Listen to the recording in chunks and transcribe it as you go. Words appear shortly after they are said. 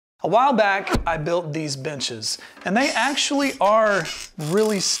A while back, I built these benches, and they actually are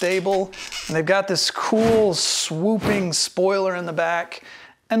really stable, and they've got this cool swooping spoiler in the back,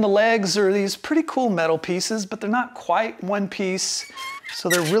 and the legs are these pretty cool metal pieces, but they're not quite one piece, so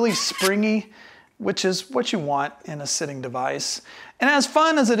they're really springy, which is what you want in a sitting device. And as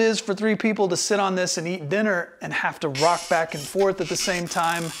fun as it is for 3 people to sit on this and eat dinner and have to rock back and forth at the same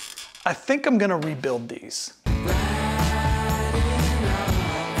time, I think I'm gonna rebuild these.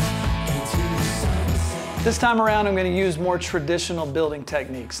 This time around, I'm going to use more traditional building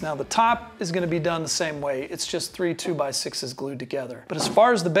techniques. Now, the top is going to be done the same way. It's just 3 2x6s glued together. But as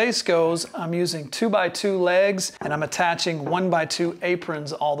far as the base goes, I'm using 2x2 legs, and I'm attaching 1x2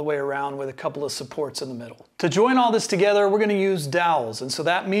 aprons all the way around with a couple of supports in the middle. To join all this together, we're going to use dowels, and so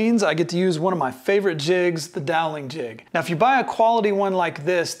that means I get to use one of my favorite jigs, the doweling jig. Now, if you buy a quality one like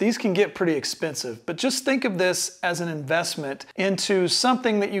this, these can get pretty expensive, but just think of this as an investment into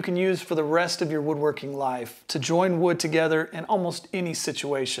something that you can use for the rest of your woodworking life to join wood together in almost any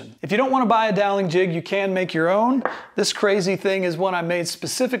situation. If you don't want to buy a doweling jig, you can make your own. This crazy thing is one I made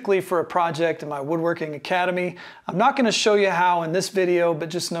specifically for a project in my woodworking academy. I'm not going to show you how in this video, but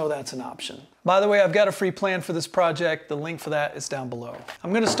just know that's an option. By the way, I've got a free plan for this project. The link for that is down below.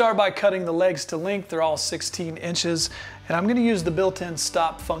 I'm going to start by cutting the legs to length. They're all 16 inches, and I'm going to use the built-in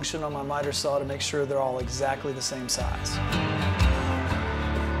stop function on my miter saw to make sure they're all exactly the same size.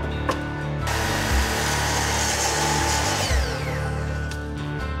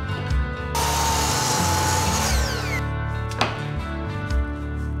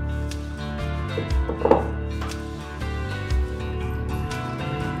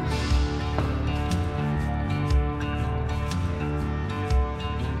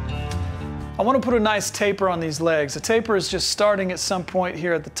 I want to put a nice taper on these legs. The taper is just starting at some point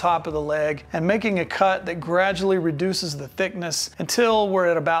here at the top of the leg and making a cut that gradually reduces the thickness until we're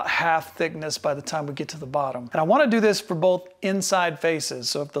at about half thickness by the time we get to the bottom. And I want to do this for both inside faces.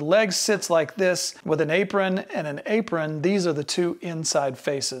 So if the leg sits like this with an apron and an apron, these are the 2 inside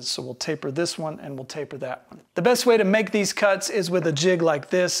faces. So we'll taper this one and we'll taper that one. The best way to make these cuts is with a jig like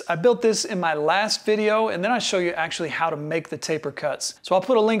this. I built this in my last video, and then I show you actually how to make the taper cuts. So I'll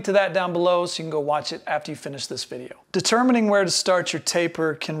put a link to that down below so you can go watch it after you finish this video. Determining where to start your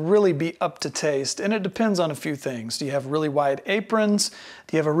taper can really be up to taste, and it depends on a few things. Do you have really wide aprons?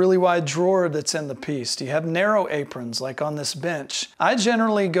 Do you have a really wide drawer that's in the piece? Do you have narrow aprons like on this bench? I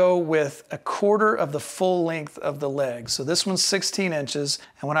generally go with 1/4 of the full length of the leg. So this one's 16 inches,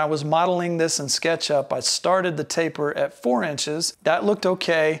 and when I was modeling this in SketchUp, I started the taper at 4 inches. That looked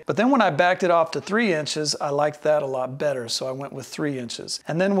okay, but then when I backed it off to 3 inches, I liked that a lot better, so I went with 3 inches.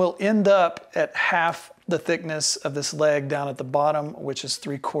 And then we'll end up at half the thickness of this leg down at the bottom, which is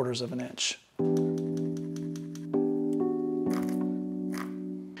 3/4 of an inch.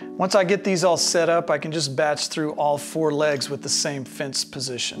 Once I get these all set up, I can just batch through all 4 legs with the same fence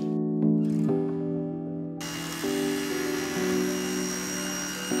position.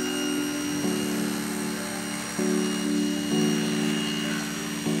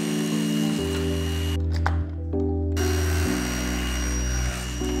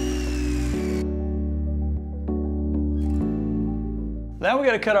 Now we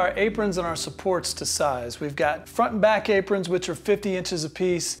got to cut our aprons and our supports to size. We've got front and back aprons, which are 50 inches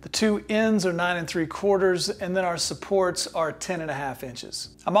apiece. The 2 ends are 9 3/4, and then our supports are 10 1/2 inches.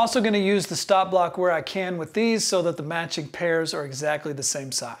 I'm also going to use the stop block where I can with these so that the matching pairs are exactly the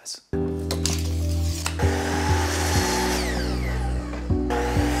same size.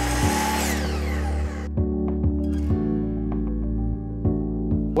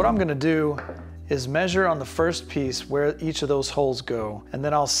 What I'm going to do is measure on the first piece where each of those holes go, and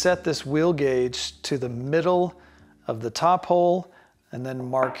then I'll set this wheel gauge to the middle of the top hole and then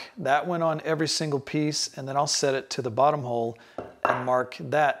mark that one on every single piece, and then I'll set it to the bottom hole and mark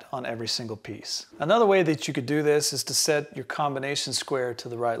that on every single piece. Another way that you could do this is to set your combination square to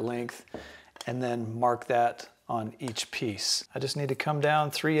the right length and then mark that on each piece. I just need to come down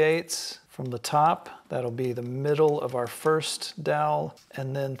 3/8 from the top. That'll be the middle of our first dowel,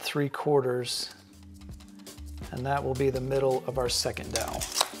 and then 3/4, and that will be the middle of our second dowel.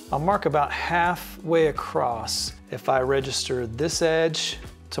 I'll mark about halfway across if I register this edge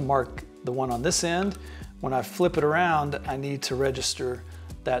to mark the one on this end. When I flip it around, I need to register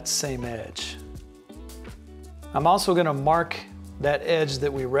that same edge. I'm also going to mark that edge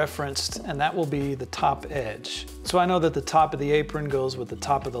that we referenced, and that will be the top edge. So I know that the top of the apron goes with the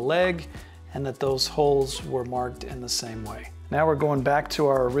top of the leg, and that those holes were marked in the same way. Now we're going back to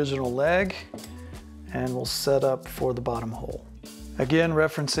our original leg, and we'll set up for the bottom hole. Again,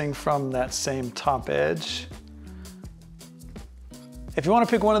 referencing from that same top edge. If you want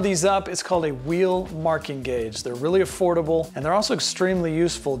to pick one of these up, it's called a wheel marking gauge. They're really affordable and they're also extremely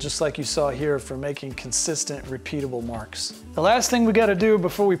useful, just like you saw here, for making consistent, repeatable marks. The last thing we got to do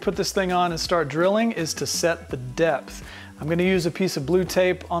before we put this thing on and start drilling is to set the depth. I'm going to use a piece of blue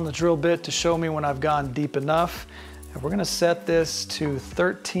tape on the drill bit to show me when I've gone deep enough. And we're going to set this to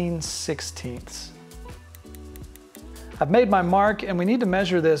 13/16. I've made my mark and we need to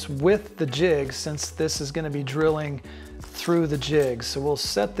measure this with the jig since this is going to be drilling through the jig. So we'll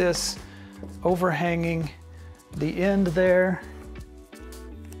set this overhanging the end there.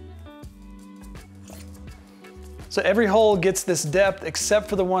 So every hole gets this depth except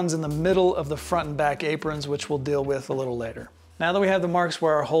for the ones in the middle of the front and back aprons, which we'll deal with a little later. Now that we have the marks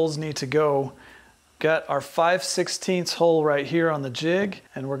where our holes need to go, got our 5/16 hole right here on the jig,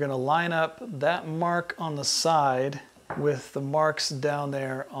 and we're gonna line up that mark on the side with the marks down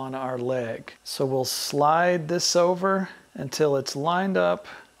there on our leg. So we'll slide this over until it's lined up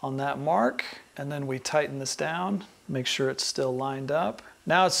on that mark, and then we tighten this down, make sure it's still lined up.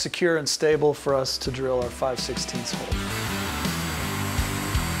 Now it's secure and stable for us to drill our 5/16 hole.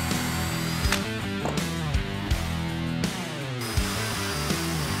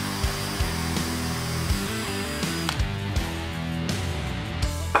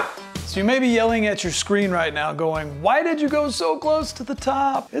 So you may be yelling at your screen right now going, why did you go so close to the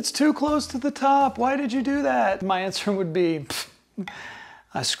top? It's too close to the top. Why did you do that? My answer would be,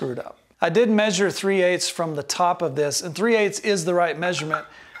 I screwed up. I did measure 3/8 from the top of this, and 3/8 is the right measurement.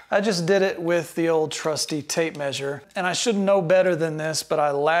 I just did it with the old trusty tape measure, and I should know better than this, but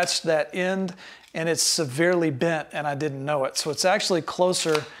I latched that end and it's severely bent and I didn't know it. So it's actually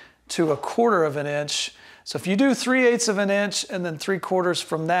closer to 1/4 of an inch. So if you do 3/8 of an inch and then 3/4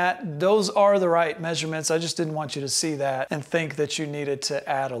 from that, those are the right measurements. I just didn't want you to see that and think that you needed to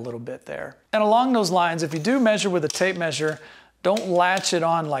add a little bit there. And along those lines, if you do measure with a tape measure, don't latch it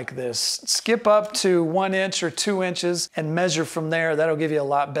on like this. Skip up to 1 inch or 2 inches and measure from there. That'll give you a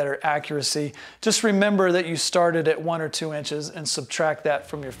lot better accuracy. Just remember that you started at 1 or 2 inches and subtract that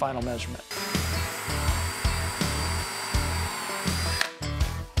from your final measurement.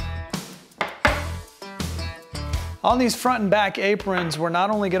 On these front and back aprons, we're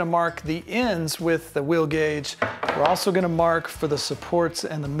not only going to mark the ends with the wheel gauge, we're also going to mark for the supports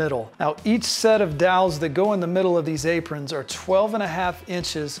and the middle. Now each set of dowels that go in the middle of these aprons are 12.5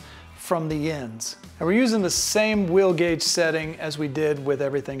 inches from the ends. And we're using the same wheel gauge setting as we did with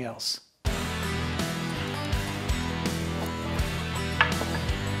everything else.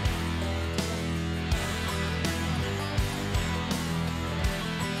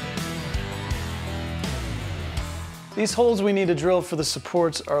 These holes we need to drill for the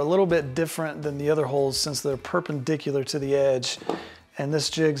supports are a little bit different than the other holes since they're perpendicular to the edge, and this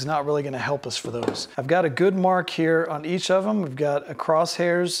jig's not really going to help us for those. I've got a good mark here on each of them. We've got a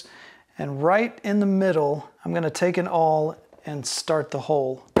crosshairs, and right in the middle, I'm going to take an awl and start the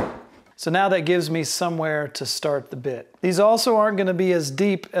hole. So now that gives me somewhere to start the bit. These also aren't going to be as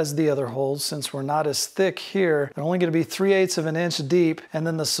deep as the other holes since we're not as thick here. They're only going to be 3/8 of an inch deep, and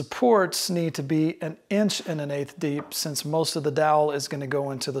then the supports need to be 1 1/8 deep since most of the dowel is going to go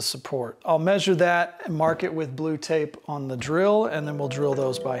into the support. I'll measure that and mark it with blue tape on the drill, and then we'll drill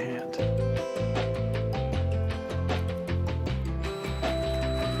those by hand.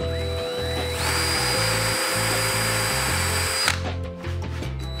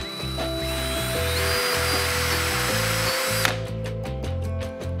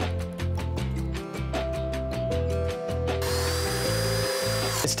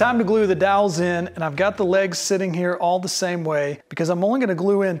 It's time to glue the dowels in, and I've got the legs sitting here all the same way because I'm only going to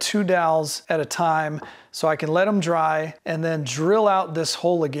glue in 2 dowels at a time so I can let them dry and then drill out this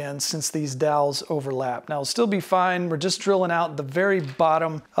hole again since these dowels overlap. Now it'll still be fine. We're just drilling out the very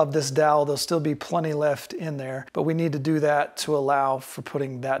bottom of this dowel. There'll still be plenty left in there, but we need to do that to allow for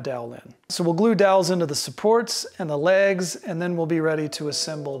putting that dowel in. So we'll glue dowels into the supports and the legs, and then we'll be ready to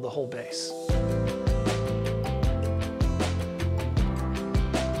assemble the whole base.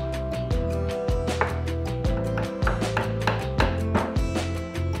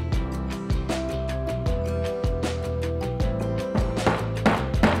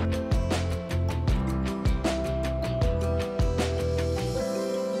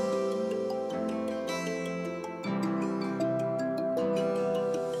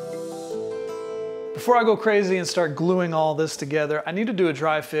 Before I go crazy and start gluing all this together, I need to do a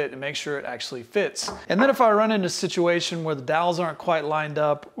dry fit and make sure it actually fits. And then if I run into a situation where the dowels aren't quite lined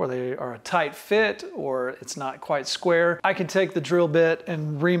up, or they are a tight fit, or it's not quite square, I can take the drill bit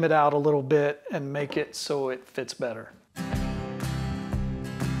and ream it out a little bit and make it so it fits better.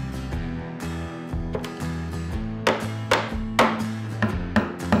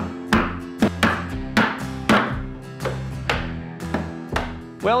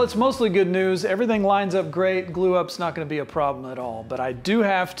 Well, it's mostly good news. Everything lines up great. Glue up's not going to be a problem at all, but I do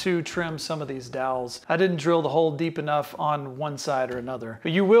have to trim some of these dowels. I didn't drill the hole deep enough on one side or another.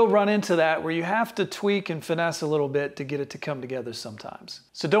 But you will run into that where you have to tweak and finesse a little bit to get it to come together sometimes.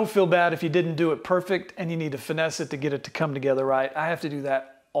 So don't feel bad if you didn't do it perfect and you need to finesse it to get it to come together right. I have to do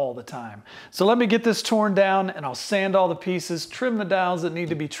that all the time. So let me get this torn down and I'll sand all the pieces, trim the dowels that need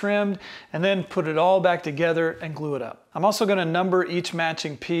to be trimmed, and then put it all back together and glue it up. I'm also going to number each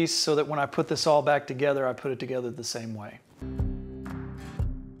matching piece so that when I put this all back together, I put it together the same way.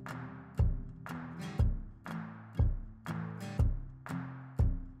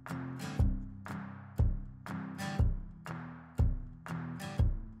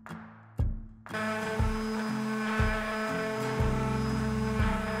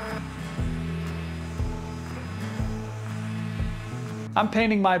 I'm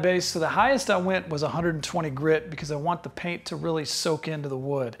painting my base, so the highest I went was 120 grit because I want the paint to really soak into the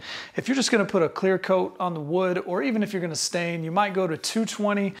wood. If you're just going to put a clear coat on the wood, or even if you're going to stain, you might go to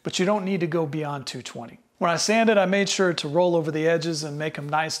 220, but you don't need to go beyond 220. When I sanded, I made sure to roll over the edges and make them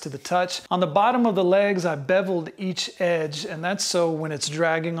nice to the touch. On the bottom of the legs, I beveled each edge, and that's so when it's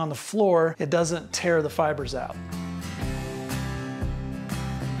dragging on the floor, it doesn't tear the fibers out.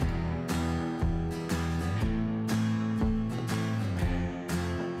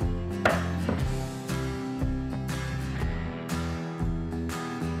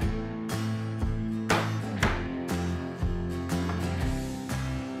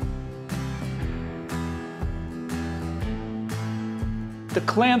 The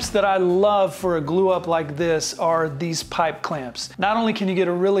clamps that I love for a glue up like this are these pipe clamps. Not only can you get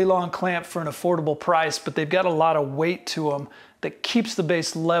a really long clamp for an affordable price, but they've got a lot of weight to them that keeps the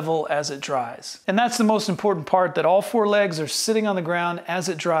base level as it dries. And that's the most important part, that all 4 legs are sitting on the ground as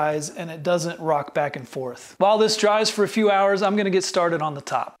it dries and it doesn't rock back and forth. While this dries for a few hours, I'm gonna get started on the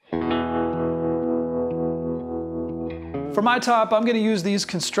top. For my top, I'm going to use these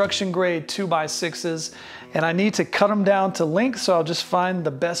construction grade 2x6s, and I need to cut them down to length, so I'll just find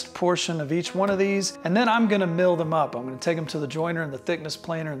the best portion of each one of these, and then I'm going to mill them up. I'm going to take them to the joiner and the thickness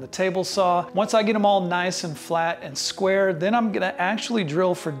planer and the table saw. Once I get them all nice and flat and square, then I'm going to actually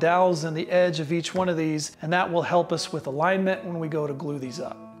drill for dowels in the edge of each one of these, and that will help us with alignment when we go to glue these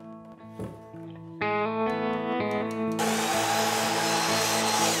up.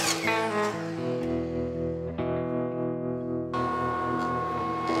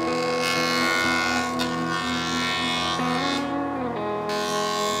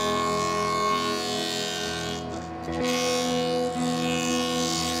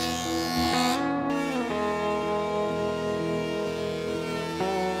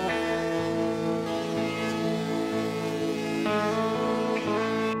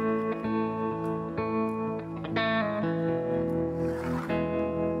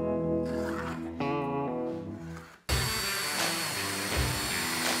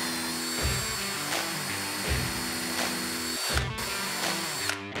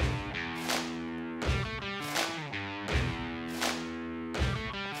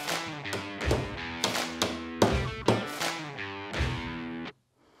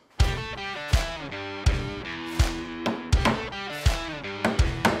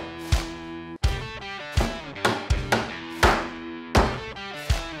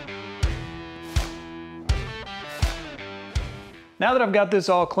 Now that I've got this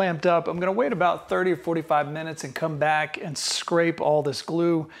all clamped up, I'm gonna wait about 30 or 45 minutes and come back and scrape all this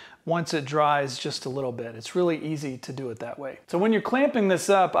glue once it dries just a little bit. It's really easy to do it that way. So when you're clamping this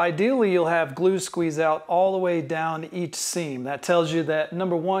up, ideally you'll have glue squeeze out all the way down each seam. That tells you that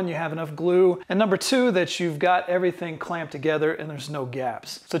number 1, you have enough glue, and number 2, that you've got everything clamped together and there's no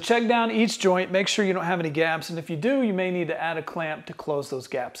gaps. So check down each joint, make sure you don't have any gaps, and if you do, you may need to add a clamp to close those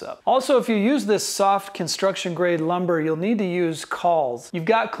gaps up. Also, if you use this soft construction grade lumber, you'll need to use cauls. You've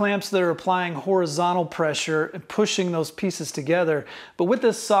got clamps that are applying horizontal pressure and pushing those pieces together, but with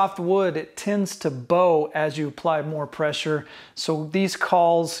this soft wood, it tends to bow as you apply more pressure, so these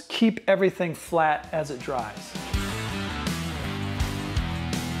cauls keep everything flat as it dries.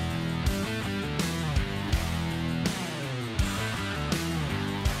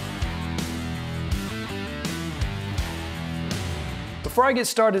 Before I get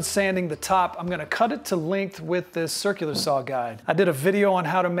started sanding the top, I'm gonna cut it to length with this circular saw guide. I did a video on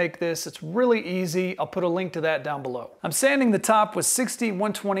how to make this. It's really easy. I'll put a link to that down below. I'm sanding the top with 60,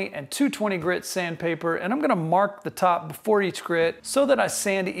 120, and 220 grit sandpaper, and I'm gonna mark the top before each grit so that I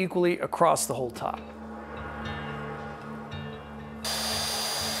sand equally across the whole top.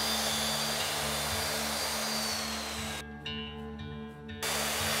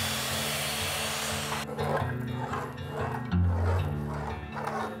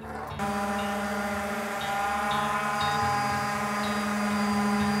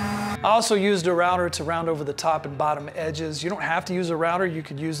 I also used a router to round over the top and bottom edges. You don't have to use a router. You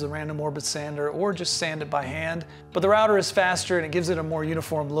could use the random orbit sander or just sand it by hand. But the router is faster and it gives it a more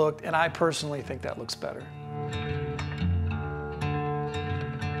uniform look, and I personally think that looks better.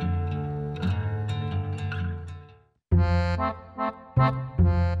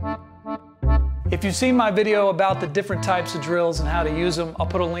 If you've seen my video about the different types of drills and how to use them, I'll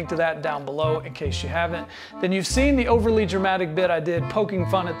put a link to that down below in case you haven't. Then you've seen the overly dramatic bit I did poking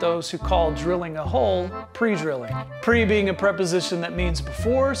fun at those who call drilling a hole pre-drilling. Pre being a preposition that means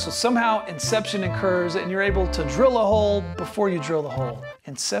before, so somehow inception occurs and you're able to drill a hole before you drill the hole.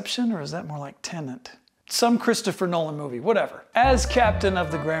 Inception, or is that more like Tenet? Some Christopher Nolan movie, whatever. As captain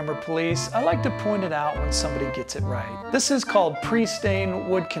of the grammar police, I like to point it out when somebody gets it right. This is called pre-stain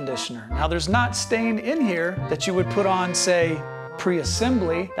wood conditioner. Now there's not stain in here that you would put on, say,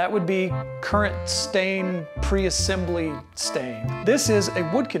 pre-assembly. That would be current stain, pre-assembly stain. This is a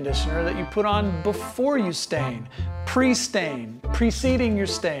wood conditioner that you put on before you stain. Pre-stain, preceding your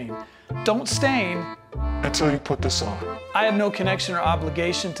stain. Don't stain until you put this on. I have no connection or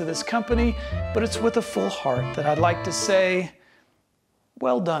obligation to this company, but it's with a full heart that I'd like to say,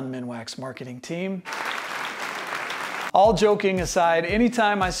 well done, Minwax marketing team. All joking aside,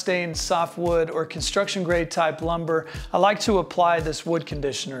 anytime I stain softwood or construction grade type lumber, I like to apply this wood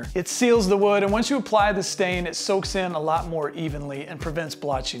conditioner. It seals the wood, and once you apply the stain, it soaks in a lot more evenly and prevents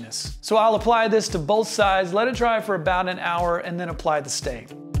blotchiness. So I'll apply this to both sides, let it dry for about an hour, and then apply the stain.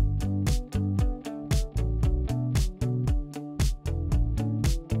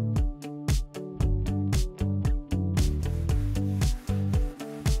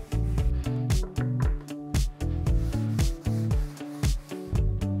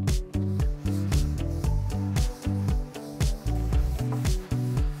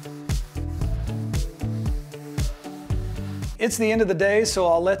 It's the end of the day, so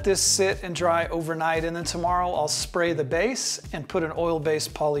I'll let this sit and dry overnight, and then tomorrow I'll spray the base and put an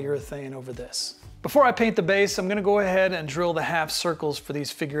oil-based polyurethane over this. Before I paint the base, I'm gonna go ahead and drill the half circles for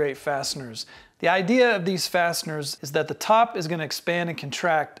these figure-8 fasteners. The idea of these fasteners is that the top is gonna expand and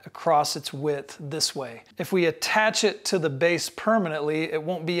contract across its width this way. If we attach it to the base permanently, it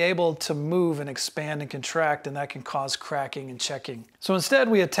won't be able to move and expand and contract, and that can cause cracking and checking. So instead,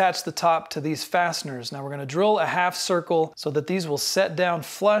 we attach the top to these fasteners. Now we're gonna drill a half circle so that these will set down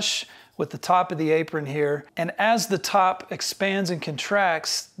flush with the top of the apron here. And as the top expands and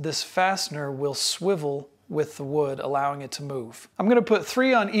contracts, this fastener will swivel with the wood, allowing it to move. I'm gonna put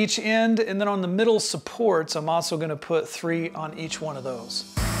 3 on each end, and then on the middle supports, I'm also gonna put 3 on each one of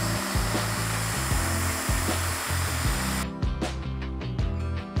those.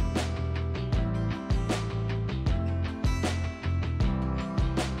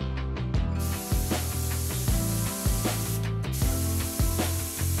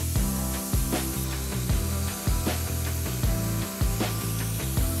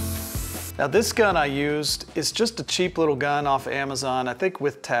 Now this gun I used is just a cheap little gun off Amazon. I think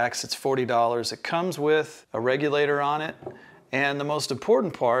with tax it's $40. It comes with a regulator on it, and the most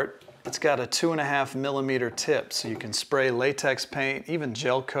important part, it's got a 2.5 millimeter tip, so you can spray latex paint, even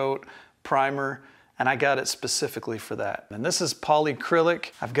gel coat, primer, and I got it specifically for that. And this is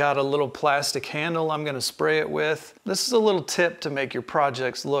polyacrylic. I've got a little plastic handle I'm gonna spray it with. This is a little tip to make your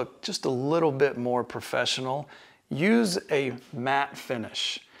projects look just a little bit more professional. Use a matte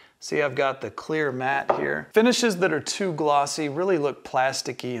finish. See, I've got the clear matte here. Finishes that are too glossy really look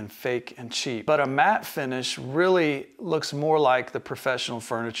plasticky and fake and cheap, but a matte finish really looks more like the professional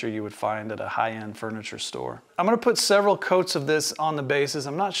furniture you would find at a high-end furniture store. I'm gonna put several coats of this on the bases.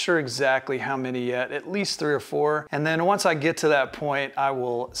 I'm not sure exactly how many yet, at least 3 or 4. And then once I get to that point, I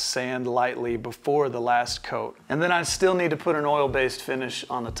will sand lightly before the last coat. And then I still need to put an oil-based finish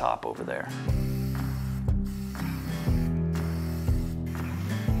on the top over there.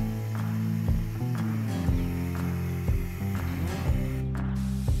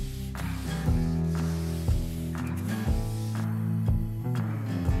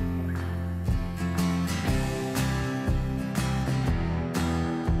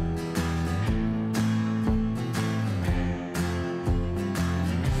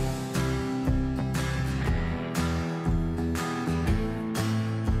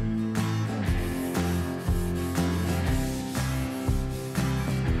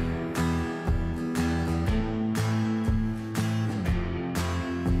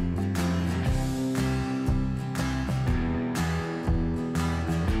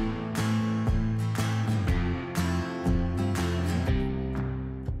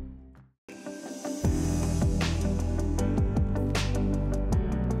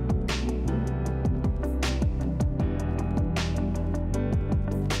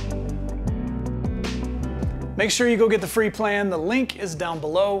 Make sure you go get the free plan. The link is down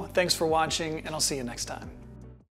below. Thanks for watching, and I'll see you next time.